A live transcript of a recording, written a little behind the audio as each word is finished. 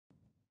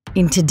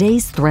In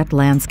today's threat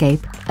landscape,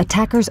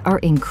 attackers are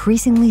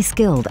increasingly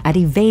skilled at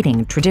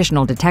evading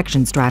traditional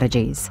detection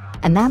strategies,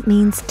 and that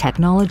means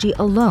technology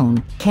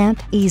alone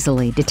can't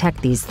easily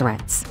detect these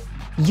threats.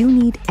 You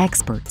need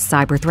expert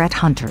cyber threat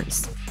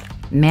hunters.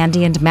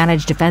 Mandiant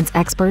Managed Defense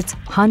experts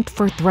hunt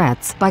for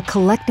threats by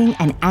collecting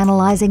and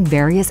analyzing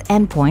various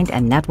endpoint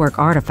and network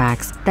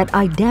artifacts that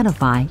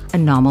identify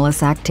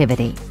anomalous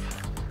activity.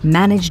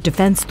 Managed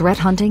defense threat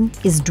hunting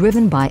is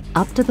driven by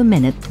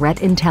up-to-the-minute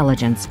threat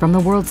intelligence from the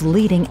world's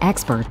leading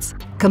experts,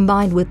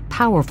 combined with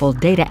powerful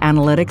data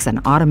analytics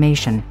and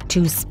automation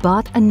to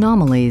spot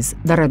anomalies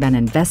that are then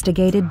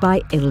investigated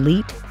by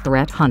elite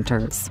threat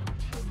hunters.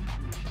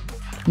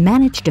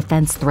 Managed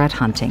defense threat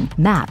hunting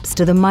maps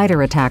to the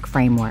MITRE attack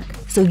framework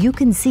so you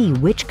can see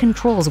which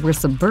controls were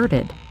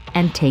subverted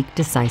and take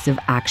decisive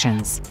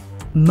actions.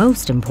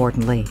 Most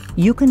importantly,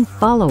 you can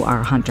follow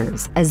our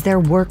hunters as their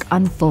work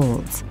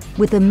unfolds.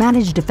 With the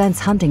Managed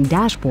Defense Hunting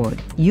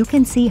dashboard, you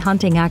can see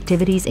hunting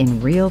activities in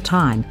real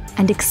time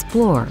and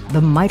explore the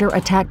MITRE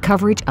attack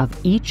coverage of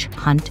each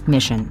hunt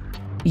mission.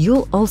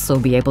 You'll also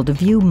be able to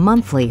view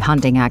monthly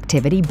hunting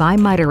activity by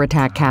MITRE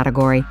attack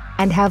category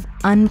and have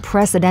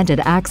unprecedented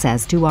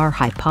access to our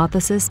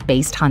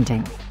hypothesis-based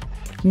hunting.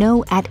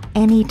 Know at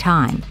any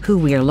time who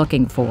we are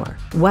looking for,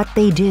 what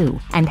they do,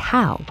 and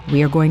how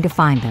we are going to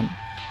find them.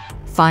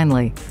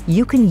 Finally,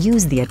 you can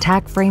use the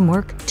attack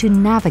framework to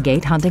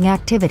navigate hunting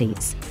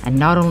activities and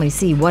not only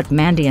see what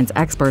Mandiant's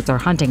experts are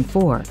hunting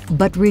for,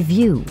 but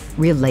review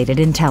related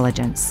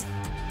intelligence.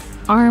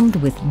 Armed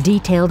with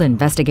detailed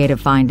investigative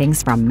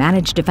findings from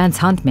managed defense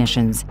hunt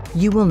missions,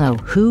 you will know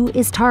who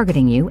is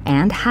targeting you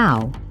and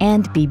how,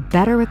 and be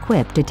better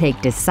equipped to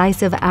take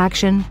decisive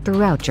action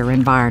throughout your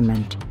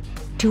environment.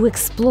 To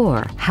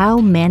explore how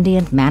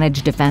Mandiant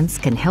Managed Defense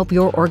can help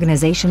your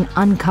organization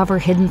uncover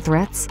hidden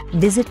threats,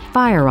 visit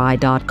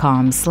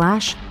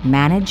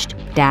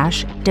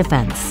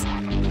FireEye.com/managed-defense.